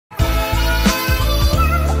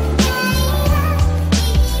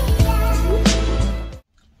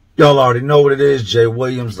Y'all already know what it is. Jay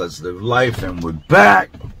Williams, Let's Live Life, and we're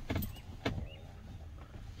back.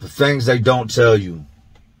 The things they don't tell you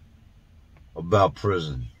about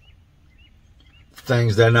prison.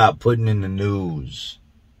 Things they're not putting in the news.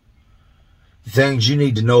 Things you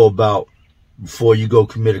need to know about before you go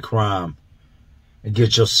commit a crime and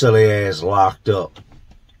get your silly ass locked up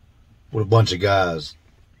with a bunch of guys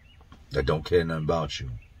that don't care nothing about you.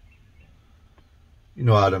 You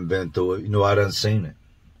know I done been through it. You know I done seen it.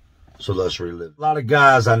 So let's relive. A lot of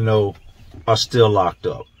guys I know are still locked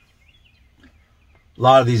up. A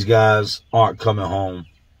lot of these guys aren't coming home.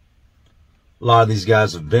 A lot of these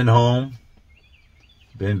guys have been home,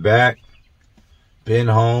 been back, been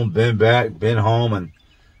home, been back, been home, and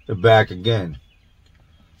they're back again.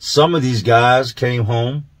 Some of these guys came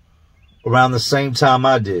home around the same time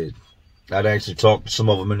I did. I'd actually talked to some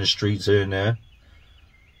of them in the streets here and there.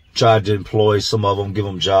 Tried to employ some of them, give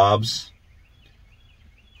them jobs.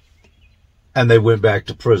 And they went back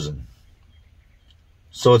to prison.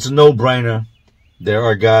 So it's a no-brainer. There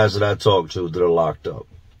are guys that I talk to that are locked up.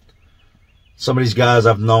 Some of these guys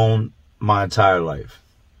I've known my entire life.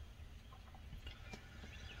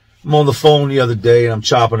 I'm on the phone the other day and I'm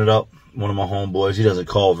chopping it up. One of my homeboys, he doesn't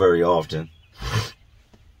call very often.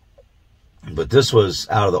 But this was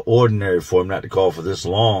out of the ordinary for him not to call for this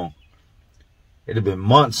long. It had been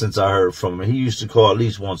months since I heard from him. He used to call at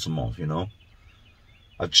least once a month, you know.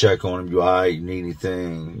 I check on him. You all right? You need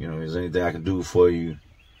anything? You know, is there anything I can do for you?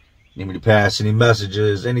 Need me to pass any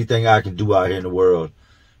messages? Anything I can do out here in the world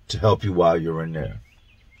to help you while you're in there?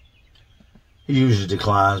 He usually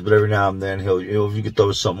declines, but every now and then he'll if you could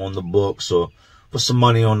throw something on the books or put some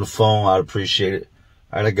money on the phone, I'd appreciate it.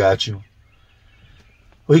 All right, I got you.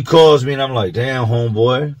 Well, he calls me and I'm like, damn,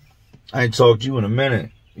 homeboy, I ain't talked to you in a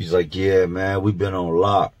minute. He's like, yeah, man, we've been on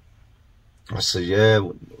lock. I said, yeah,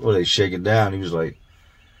 what are they shaking down? He was like,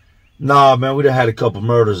 nah, man, we done had a couple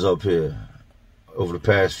murders up here over the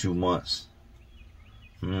past few months.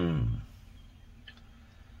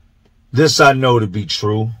 This I know to be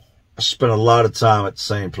true. I spent a lot of time at the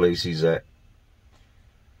same place he's at.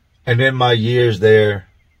 And in my years there,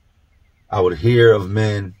 I would hear of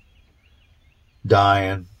men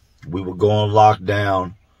dying. We would go on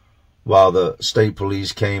lockdown while the state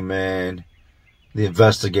police came in. The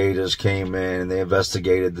investigators came in and they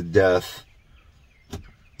investigated the death.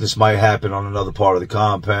 This might happen on another part of the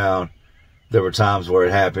compound. There were times where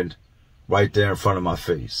it happened right there in front of my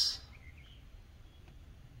face.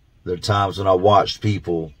 There are times when I watched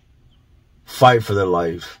people fight for their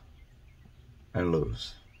life and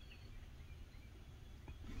lose.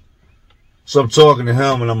 So I'm talking to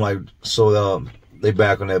him and I'm like, so they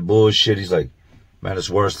back on that bullshit. He's like, man, it's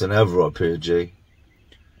worse than ever up here, Jay.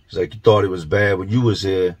 He's like, you thought it was bad when you was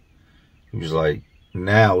here. He was like,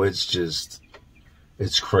 now it's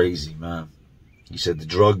crazy, man. He said the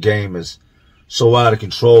drug game is so out of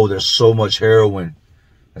control. There's so much heroin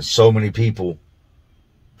and so many people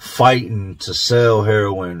fighting to sell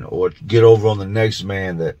heroin or get over on the next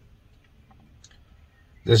man that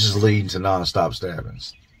this is leading to nonstop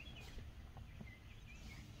stabbings.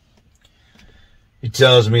 He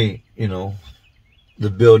tells me, you know, the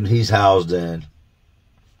building he's housed in,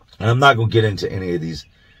 and I'm not going to get into any of these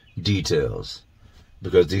details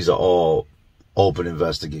because these are all open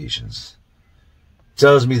investigations.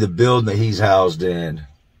 Tells me the building that he's housed in,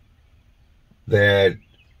 that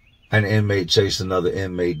an inmate chased another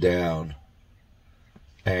inmate down,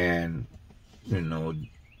 and, you know,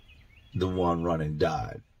 the one running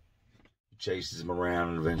died. He chases him around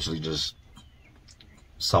and eventually just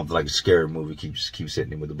something like a scary movie keeps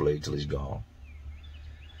hitting him with the blade till he's gone.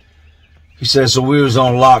 He said, so we was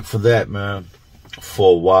on lock for that, man,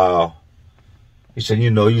 for a while. He said,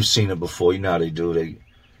 you know, you've seen it before. You know how they do. They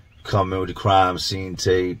come in with the crime scene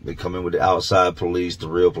tape. They come in with the outside police, the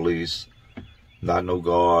real police. Not no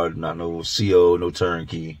guard, not no CO, no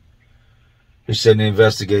turnkey. He said the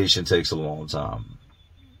investigation takes a long time.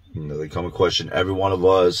 You know, they come and question every one of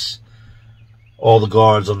us, all the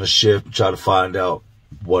guards on the shift, try to find out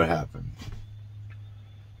what happened.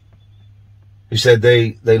 He said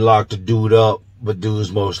they locked the dude up, but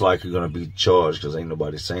dude's most likely going to be charged because ain't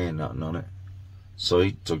nobody saying nothing on it. So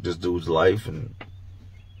he took this dude's life and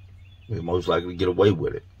he'll most likely get away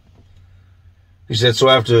with it. He said, so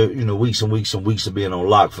after, you know, weeks and weeks and weeks of being on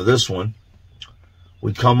lock for this one,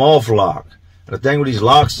 we come off lock. And the thing with these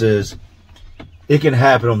locks is it can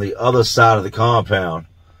happen on the other side of the compound,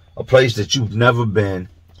 a place that you've never been,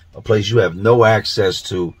 a place you have no access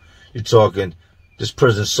to. You're talking, this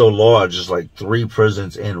prison's so large, it's like 3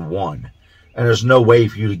 prisons in one. And there's no way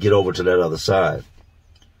for you to get over to that other side.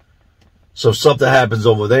 So if something happens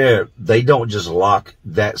over there, they don't just lock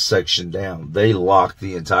that section down. They lock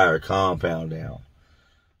the entire compound down.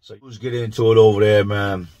 So let's get into it over there,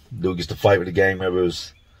 man. Dude gets to fight with the gang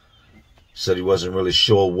members. Said he wasn't really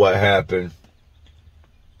sure what happened.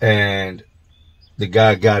 And the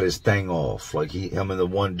guy got his thing off. Like him and the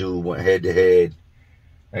one dude went head to head.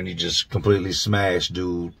 And he just completely smashed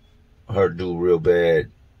dude. Hurt dude real bad.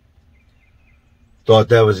 Thought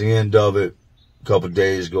that was the end of it. A couple of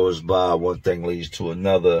days goes by. One thing leads to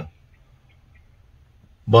another.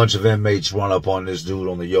 Bunch of inmates run up on this dude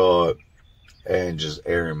on the yard and just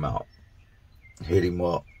air him out. Hit him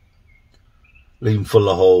up. Leave him full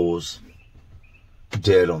of holes.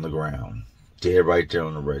 Dead on the ground. Dead right there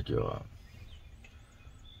on the rec yard.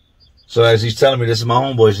 So as he's telling me, this is my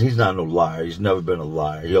homeboy, he's not no liar. He's never been a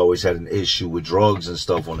liar. He always had an issue with drugs and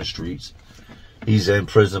stuff on the streets. He's in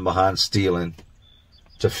prison behind stealing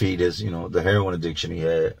to feed his, the heroin addiction he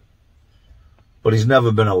had. But he's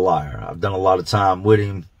never been a liar. I've done a lot of time with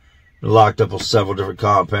him. Locked up on several different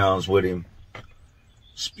compounds with him.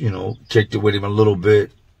 Kicked it with him a little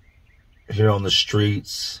bit here on the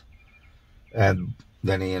streets. And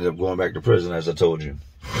then he ended up going back to prison, as I told you.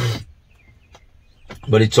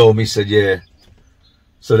 But he told me, he said, yeah.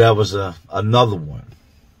 So that was another one.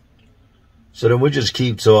 So then we just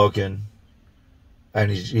keep talking. And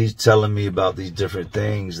he's telling me about these different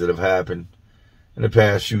things that have happened in the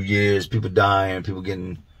past few years. People dying, people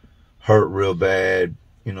getting hurt real bad.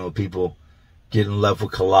 People getting left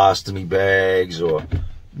with colostomy bags or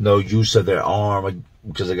no use of their arm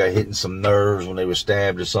because they got hit in some nerves when they were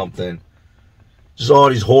stabbed or something. Just all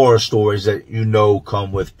these horror stories that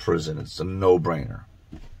come with prison. It's a no-brainer.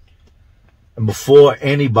 And before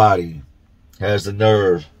anybody has the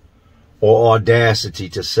nerve or audacity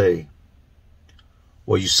to say,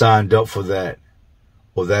 well, you signed up for that,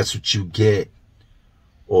 or that's what you get,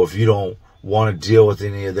 or if you don't want to deal with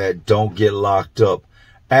any of that, don't get locked up.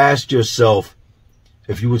 Ask yourself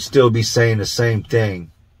if you would still be saying the same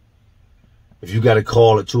thing if you got a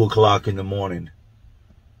call at 2 o'clock in the morning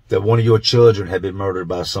that one of your children had been murdered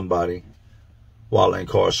by somebody while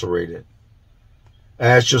incarcerated.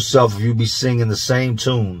 Ask yourself if you'd be singing the same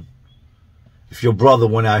tune if your brother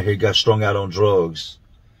went out here, got strung out on drugs,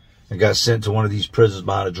 and got sent to one of these prisons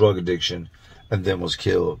behind a drug addiction and then was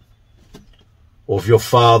killed. Or if your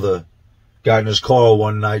father got in his car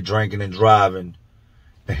one night drinking and driving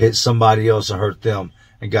and hit somebody else and hurt them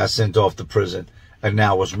and got sent off to prison and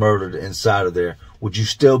now was murdered inside of there, would you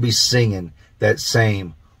still be singing that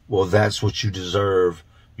same, well, that's what you deserve,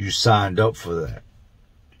 you signed up for that?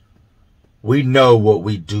 We know what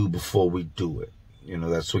we do before we do it.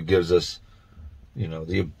 That's what gives us,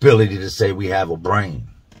 the ability to say we have a brain.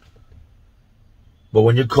 But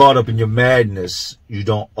when you're caught up in your madness, you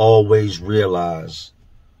don't always realize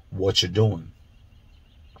what you're doing.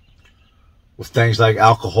 With things like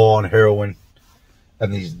alcohol and heroin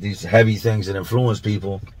and these heavy things that influence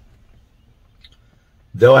people,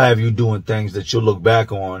 they'll have you doing things that you'll look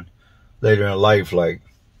back on later in life like,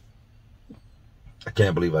 I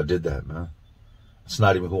can't believe I did that, man. It's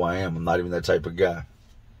not even who I am. I'm not even that type of guy.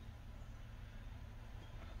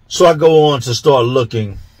 So I go on to start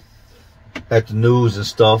looking at the news and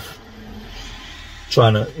stuff,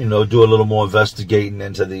 trying to, do a little more investigating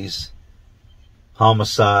into these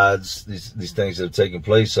homicides, these things that have taken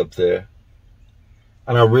place up there.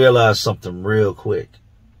 And I realized something real quick.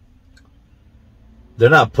 They're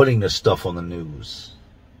not putting this stuff on the news.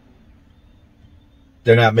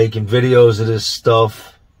 They're not making videos of this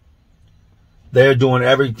stuff. They're doing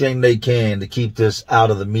everything they can to keep this out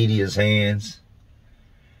of the media's hands,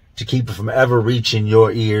 to keep it from ever reaching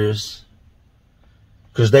your ears,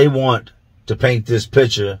 because they want to paint this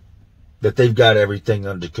picture that they've got everything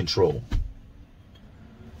under control.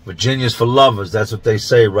 Virginia's for lovers. That's what they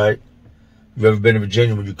say, right? You've ever been to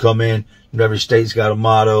Virginia? When you come in, every state's got a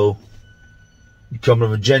motto. You come to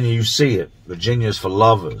Virginia, you see it. Virginia's for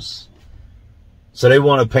lovers. So they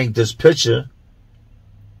want to paint this picture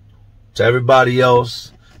to everybody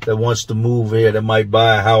else that wants to move here, that might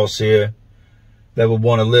buy a house here, that would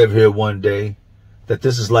want to live here one day, that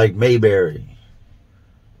this is like Mayberry,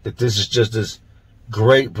 that this is just this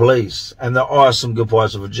great place. And there are some good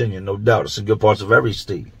parts of Virginia, no doubt. There's some good parts of every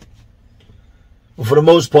state. But for the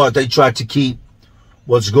most part, they try to keep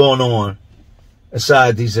what's going on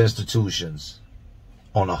inside these institutions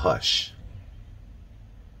on a hush.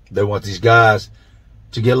 They want these guys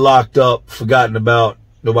to get locked up, forgotten about.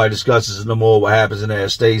 Nobody discusses it no more. What happens in there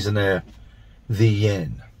stays in there. The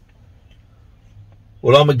end.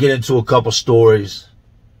 Well, I'm going to get into a couple stories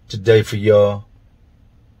today for y'all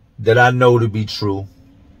that I know to be true,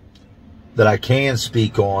 that I can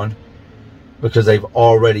speak on, because they've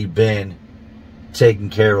already been taken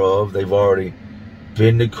care of. They've already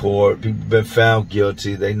been to court. People have been found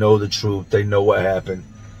guilty. They know the truth. They know what happened.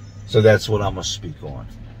 So that's what I'm going to speak on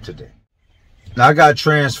today. Now, I got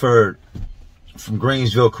transferred from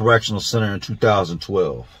Greensville Correctional Center in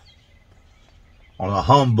 2012. On a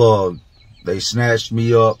humbug, they snatched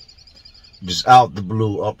me up, just out the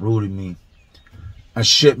blue, uprooted me, and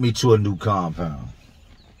shipped me to a new compound.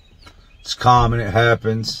 It's common, it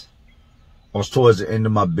happens. I was towards the end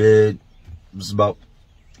of my bid. It was about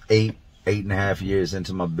 8.5 years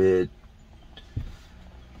into my bid.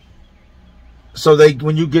 So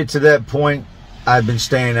when you get to that point, I've been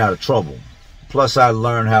staying out of trouble. Plus, I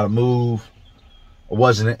learned how to move. I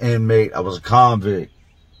wasn't an inmate. I was a convict.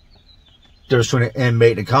 The difference between an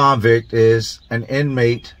inmate and a convict is an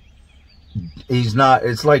inmate, he's not,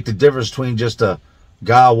 it's like the difference between just a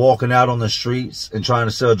guy walking out on the streets and trying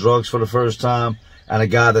to sell drugs for the first time and a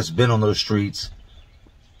guy that's been on those streets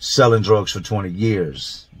selling drugs for 20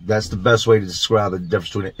 years. That's the best way to describe the difference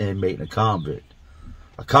between an inmate and a convict.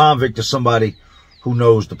 A convict is somebody who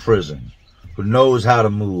knows the prison, who knows how to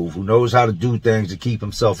move, who knows how to do things to keep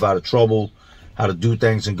himself out of trouble, how to do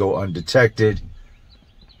things and go undetected.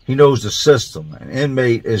 He knows the system. An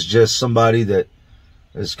inmate is just somebody that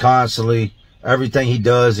is constantly, everything he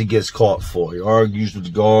does, he gets caught for. He argues with the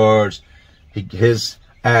guards. His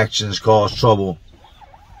actions cause trouble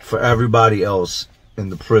for everybody else in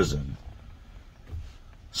the prison.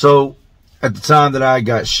 So, at the time that I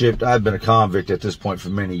got shipped, I'd been a convict at this point for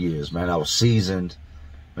many years, man. I was seasoned.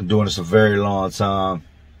 Been doing this a very long time.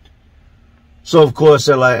 So, of course,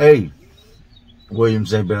 they're like, hey,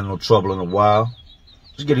 Williams ain't been in no trouble in a while.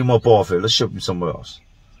 Let's get him up off here. Let's ship him somewhere else.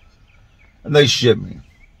 And they shipped me.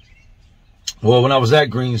 Well, when I was at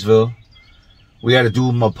Greensville, we had a dude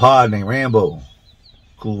in my pod named Rambo.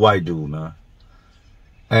 Cool white dude, man.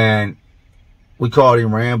 And we called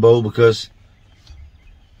him Rambo because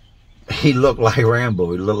he looked like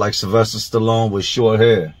Rambo. He looked like Sylvester Stallone with short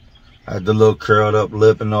hair. Had the little curled up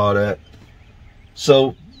lip and all that.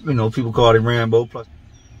 So, you know, people called him Rambo.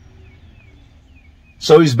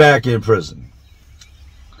 So he's back in prison.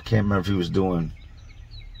 I can't remember if he was doing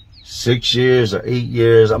 6 years or 8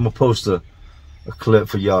 years. I'm going to post a clip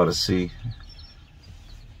for y'all to see.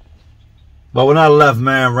 But when I left,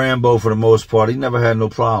 man, Rambo, for the most part, he never had no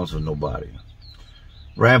problems with nobody.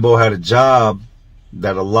 Rambo had a job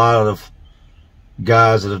that a lot of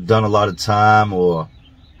guys that have done a lot of time or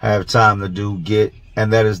have time to do get,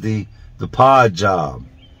 and that is the pod job.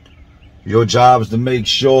 Your job is to make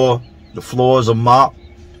sure the floors are mopped,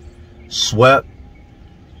 swept.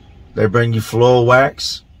 They bring you floor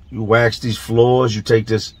wax. You wax these floors. You take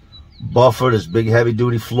this buffer, this big heavy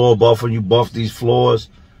duty floor buffer, and you buff these floors,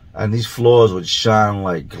 and these floors would shine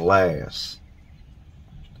like glass.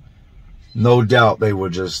 No doubt they were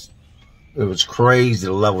just, it was crazy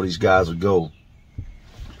the level these guys would go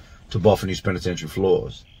to buffing these penitentiary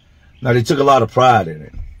floors. Now, they took a lot of pride in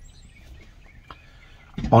it.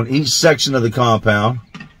 On each section of the compound,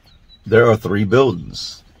 there are 3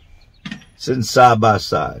 buildings sitting side by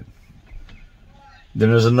side. Then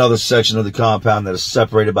there's another section of the compound that is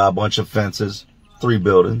separated by a bunch of fences, 3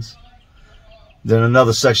 buildings. Then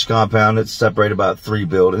another section of the compound that's separated by 3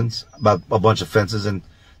 buildings, about a bunch of fences, and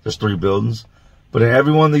there's 3 buildings. But in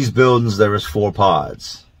every one of these buildings, there is 4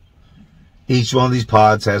 pods. Each one of these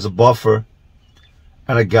pods has a buffer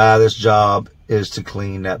and a guy that's job is to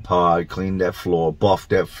clean that pod, clean that floor, buff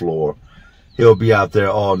that floor. He'll be out there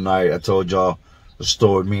all night. I told y'all the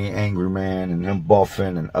story, me and Angry Man and him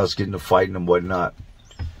buffing and us getting to fighting and whatnot.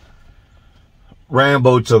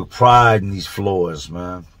 Rambo took pride in these floors,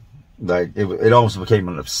 man. Like, it almost became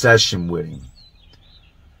an obsession with him.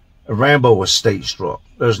 Rambo was state struck.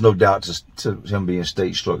 There's no doubt to him being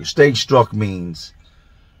state struck. State struck means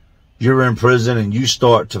you're in prison and you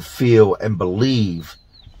start to feel and believe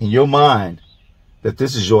in your mind that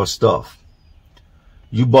this is your stuff.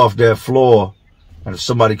 You buff that floor, and if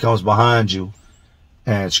somebody comes behind you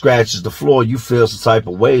and scratches the floor, you feel some type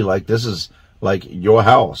of way, like this is like your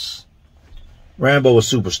house. Rambo was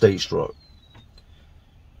super state struck.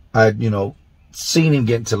 I, seen him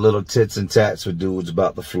get into little tits and tats with dudes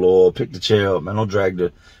about the floor. Pick the chair up, man. Don't drag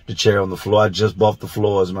the chair on the floor. I just buffed the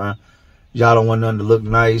floors, man. Y'all don't want nothing to look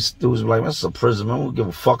nice. Dudes be like, man, this is a prison, man. We don't give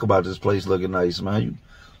a fuck about this place looking nice, man. You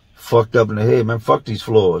fucked up in the head, man. Fuck these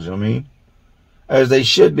floors, you know what I mean? As they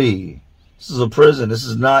should be. This is a prison. This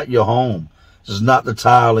is not your home. This is not the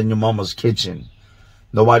tile in your mama's kitchen.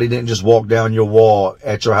 Nobody didn't just walk down your wall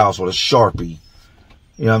at your house with a Sharpie.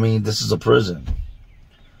 You know what I mean? This is a prison.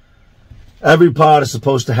 Every pod is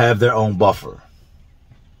supposed to have their own buffer.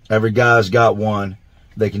 Every guy's got one.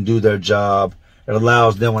 They can do their job. It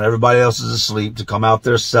allows them, when everybody else is asleep, to come out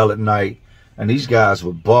their cell at night. And these guys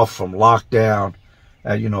were buff from lockdown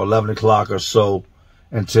at, 11 o'clock or so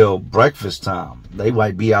until breakfast time. They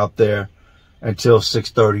might be out there until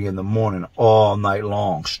 6:30 in the morning all night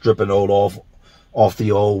long, stripping off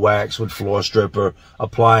the old wax with floor stripper,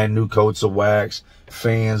 applying new coats of wax,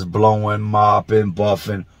 fans blowing, mopping,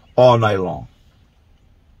 buffing all night long.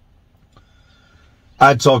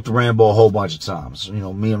 I talked to Rambo a whole bunch of times.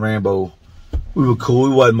 Me and Rambo, we were cool.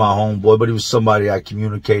 He wasn't my homeboy, but he was somebody I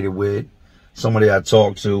communicated with, somebody I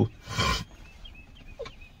talked to.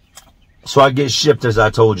 So I get shipped, as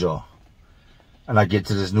I told y'all, and I get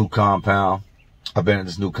to this new compound. I've been at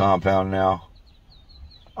this new compound now,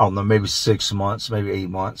 I don't know, maybe 6 months, maybe 8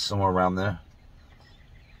 months, somewhere around there.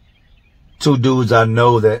 Two dudes I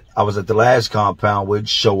know that I was at the last compound with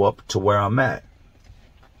show up to where I'm at.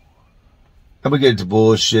 And we get to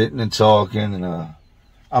bullshitting and talking, and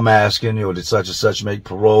I'm asking, did such and such make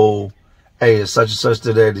parole? Hey, is such and such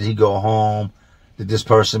today? Did he go home? Did this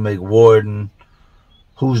person make warden?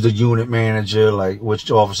 Who's the unit manager? Like,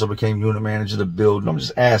 which officer became unit manager of the building? I'm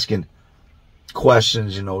just asking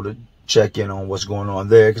questions, to check in on what's going on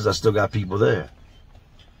there, because I still got people there.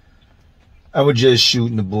 I was just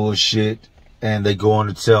shooting the bullshit, and they go on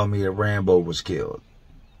to tell me that Rambo was killed.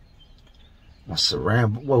 I said,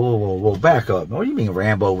 Rambo? Whoa, back up. What do you mean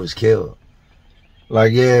Rambo was killed?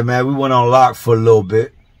 Like, yeah, man, we went on lock for a little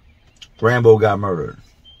bit. Rambo got murdered.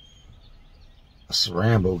 I said,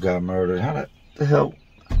 Rambo got murdered? How the hell?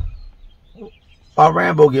 Why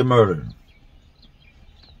Rambo get murdered?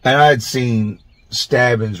 And I had seen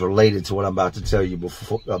stabbings related to what I'm about to tell you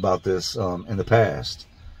about this in the past.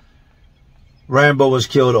 Rambo was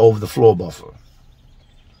killed over the floor buffer.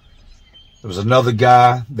 There was another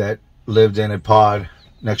guy that lived in a pod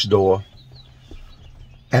next door,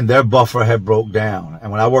 and their buffer had broke down.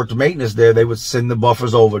 And when I worked maintenance there, they would send the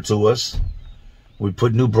buffers over to us. We'd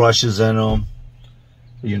put new brushes in them.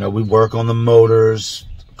 We'd work on the motors.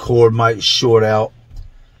 Cord might short out.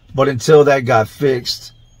 But until that got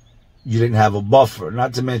fixed, you didn't have a buffer.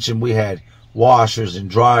 Not to mention we had washers and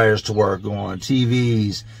dryers to work on,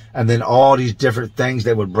 TVs, and then all these different things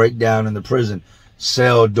that would break down in the prison.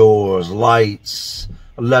 Cell doors, lights,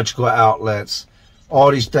 electrical outlets. All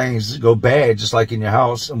these things go bad just like in your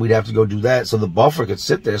house, and we'd have to go do that. So the buffer could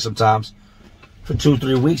sit there sometimes for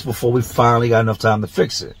 2-3 weeks before we finally got enough time to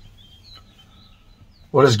fix it.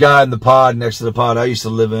 Well, this guy in the pod next to the pod I used to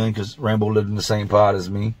live in, because Rambo lived in the same pod as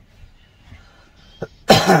me,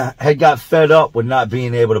 had got fed up with not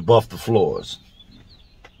being able to buff the floors.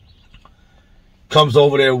 Comes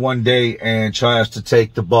over there one day and tries to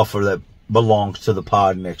take the buffer that belongs to the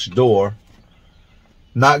pod next door.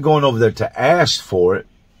 Not going over there to ask for it,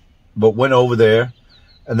 but went over there,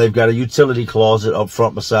 and they've got a utility closet up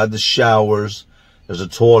front beside the showers. There's a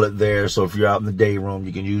toilet there, so if you're out in the day room,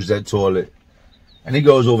 you can use that toilet. And he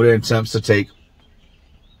goes over there and attempts to take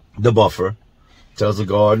the buffer. Tells the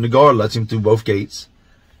guard, and the guard lets him through both gates.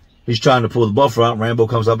 He's trying to pull the buffer out. Rambo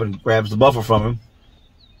comes up and grabs the buffer from him.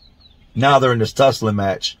 Now they're in this tussling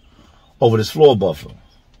match over this floor buffer.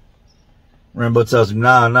 Rambo tells him,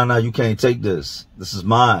 nah, you can't take this. This is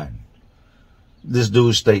mine. This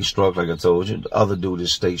dude's state struck, like I told you. The other dude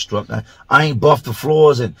is state struck. I ain't buffed the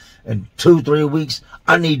floors in 2-3 weeks.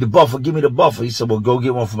 I need the buffer. Give me the buffer. He said, well, go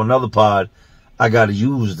get one from another pod. I got to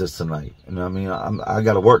use this tonight. You know what I mean? I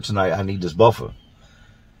got to work tonight. I need this buffer.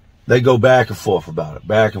 They go back and forth about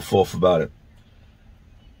it.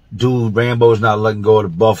 Dude, Rambo's not letting go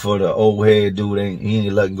of the buffer. The old head dude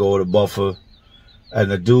ain't letting go of the buffer. And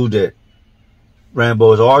the dude that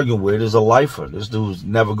Rambo is arguing with is a lifer. This dude's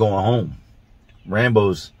never going home.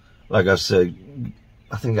 Rambo's, like I said,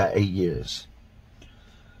 I think got 8 years.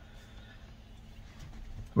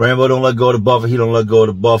 Rambo don't let go of the buffer. He don't let go of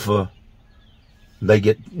the buffer. They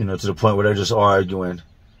get, to the point where they're just arguing.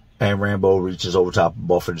 And Rambo reaches over top of the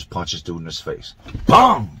buffer and just punches dude in his face.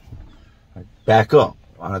 Bang! Back up.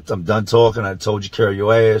 I'm done talking. I told you carry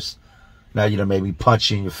your ass. Now you done made me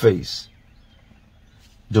punch you in your face.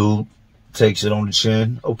 Dude takes it on the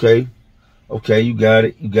chin. Okay, you got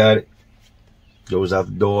it. Goes out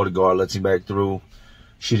the door. The guard lets him back through.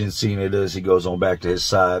 She didn't see any of this. He goes on back to his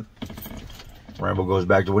side. Rambo goes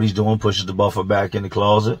back to what he's doing, pushes the buffer back in the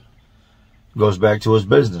closet. Goes back to his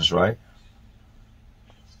business, right?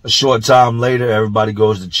 A short time later, everybody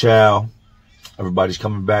goes to chow. Everybody's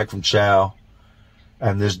coming back from chow.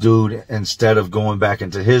 And this dude, instead of going back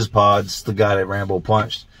into his pod, it's the guy that Rambo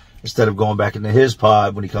punched, instead of going back into his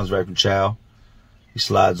pod when he comes back from chow, he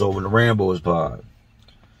slides over into Rambo's pod.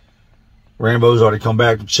 Rambo's already come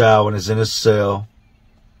back from chow and is in his cell.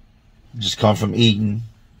 just come from eating,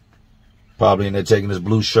 probably in there taking his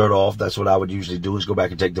blue shirt off. That's what I would usually do, is go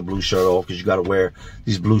back and take the blue shirt off, because you got to wear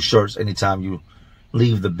these blue shirts anytime you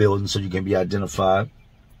leave the building so you can be identified.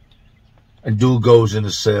 And dude goes in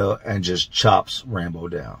the cell and just chops Rambo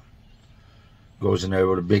down. Goes in there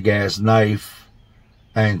with a big ass knife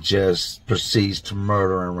and just proceeds to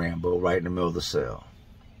murder Rambo right in the middle of the cell.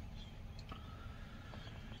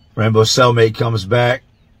 Rambo's cellmate comes back.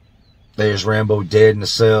 There's Rambo dead in the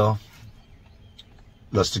cell.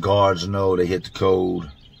 Lets the guards know they hit the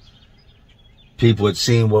code. People had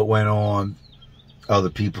seen what went on. Other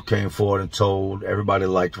people came forward and told. Everybody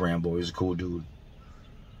liked Rambo. He's a cool dude.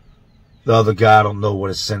 The other guy, I don't know what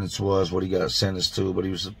his sentence was, what he got sentenced to, but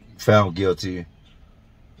he was found guilty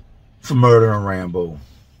for murdering Rambo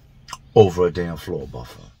over a damn floor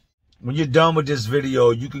buffer. When you're done with this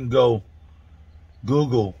video, you can go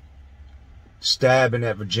Google stabbing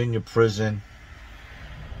at Virginia prison.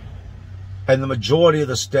 And the majority of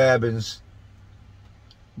the stabbings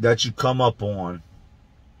that you come up on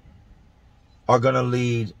are going to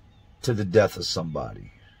lead to the death of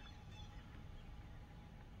somebody.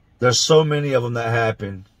 There's so many of them that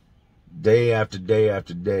happen day after day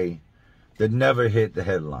after day that never hit the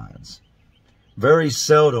headlines. Very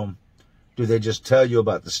seldom do they just tell you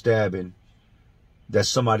about the stabbing that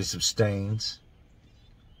somebody sustains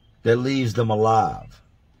that leaves them alive.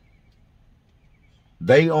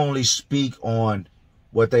 They only speak on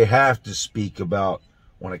what they have to speak about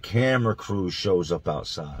when a camera crew shows up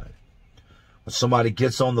outside. When somebody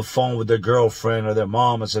gets on the phone with their girlfriend or their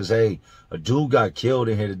mom and says, hey, a dude got killed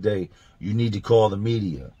in here today, you need to call the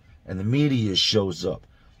media. And the media shows up.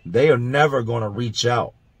 They are never going to reach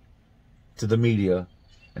out to the media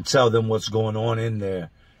and tell them what's going on in there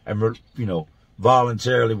and, you know,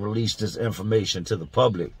 voluntarily release this information to the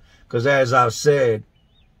public. Because as I've said,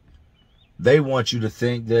 they want you to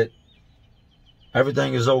think that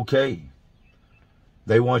everything is okay.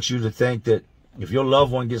 They want you to think that if your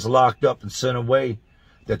loved one gets locked up and sent away,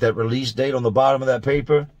 that release date on the bottom of that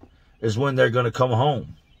paper is when they're going to come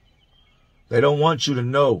home. They don't want you to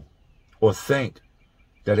know or think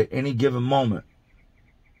that at any given moment,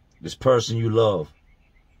 this person you love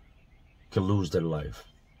can lose their life.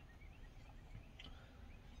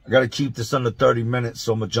 I got to keep this under 30 minutes,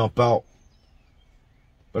 so I'm going to jump out.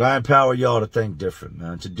 But I empower y'all to think different,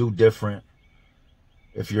 man, to do different.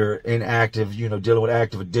 If you're inactive, you know, dealing with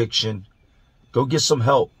active addiction, go get some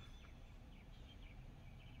help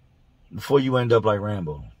before you end up like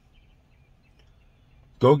Rambo.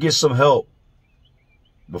 Go get some help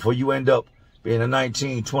before you end up being a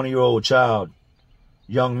 19, 20-year-old child,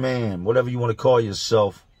 young man, whatever you want to call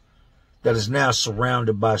yourself, that is now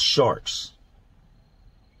surrounded by sharks.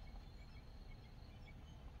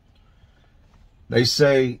 They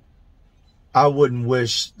say I wouldn't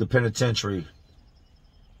wish the penitentiary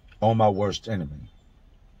on my worst enemy.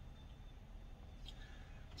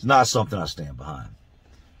 It's not something I stand behind.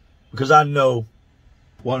 Because I know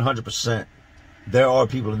 100% there are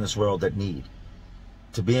people in this world that need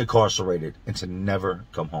to be incarcerated and to never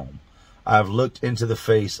come home. I've looked into the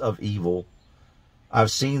face of evil.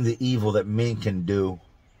 I've seen the evil that men can do.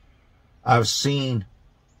 I've seen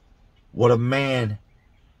what a man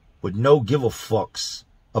with no give a fucks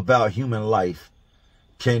about human life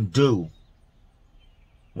can do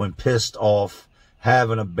when pissed off,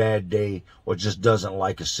 having a bad day, or just doesn't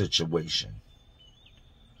like a situation.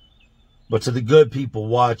 But to the good people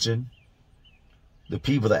watching, the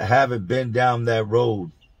people that haven't been down that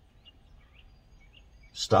road,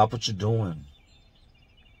 stop what you're doing.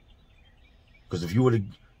 Because if you were to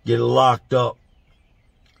get locked up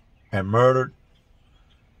and murdered,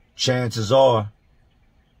 chances are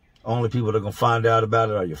only people that are going to find out about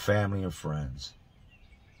it are your family and friends.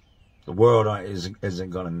 The world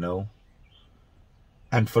isn't going to know.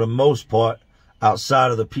 And for the most part,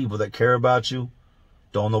 outside of the people that care about you,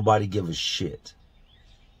 don't nobody give a shit.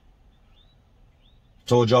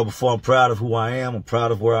 Told y'all before, I'm proud of who I am. I'm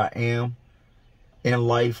proud of where I am in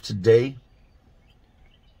life today.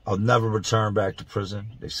 I'll never return back to prison.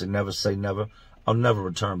 They said never say never. I'll never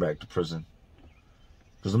return back to prison.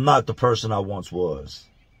 Because I'm not the person I once was.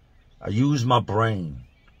 I use my brain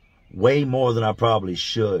way more than I probably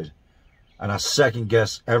should. And I second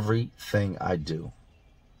guess everything I do.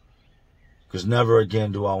 Because never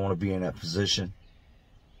again do I want to be in that position.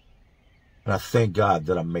 And I thank God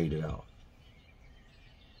that I made it out.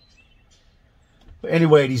 But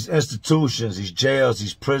anyway, these institutions, these jails,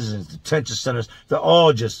 these prisons, detention centers, they're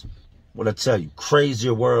all just, what I tell you,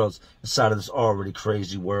 crazier worlds inside of this already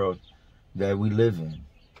crazy world that we live in.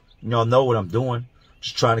 Y'all know what I'm doing.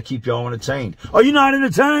 Just trying to keep y'all entertained. Are you not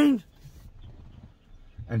entertained?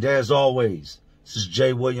 And as always, this is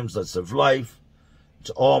Jay Williams, Let's Live Life.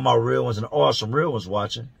 To all my real ones and awesome real ones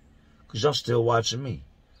watching, because y'all still watching me.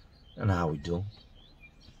 And how we do.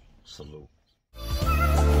 Salute.